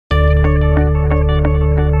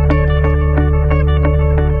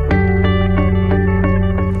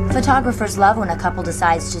Photographers love when a couple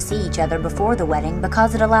decides to see each other before the wedding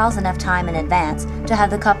because it allows enough time in advance to have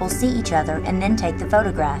the couple see each other and then take the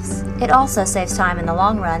photographs. It also saves time in the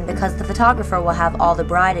long run because the photographer will have all the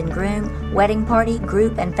bride and groom, wedding party,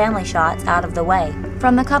 group, and family shots out of the way.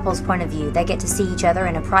 From the couple's point of view, they get to see each other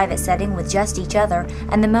in a private setting with just each other,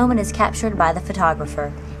 and the moment is captured by the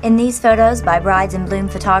photographer. In these photos by Brides in Bloom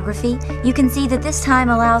Photography, you can see that this time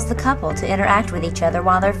allows the couple to interact with each other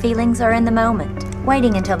while their feelings are in the moment.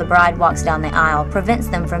 Waiting until the bride walks down the aisle prevents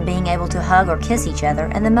them from being able to hug or kiss each other,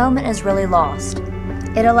 and the moment is really lost.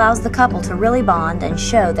 It allows the couple to really bond and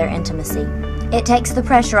show their intimacy. It takes the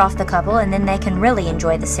pressure off the couple, and then they can really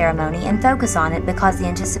enjoy the ceremony and focus on it because the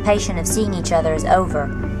anticipation of seeing each other is over.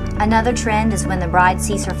 Another trend is when the bride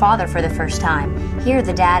sees her father for the first time. Here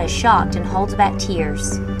the dad is shocked and holds back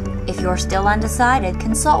tears. If you're still undecided,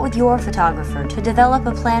 consult with your photographer to develop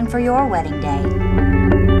a plan for your wedding day.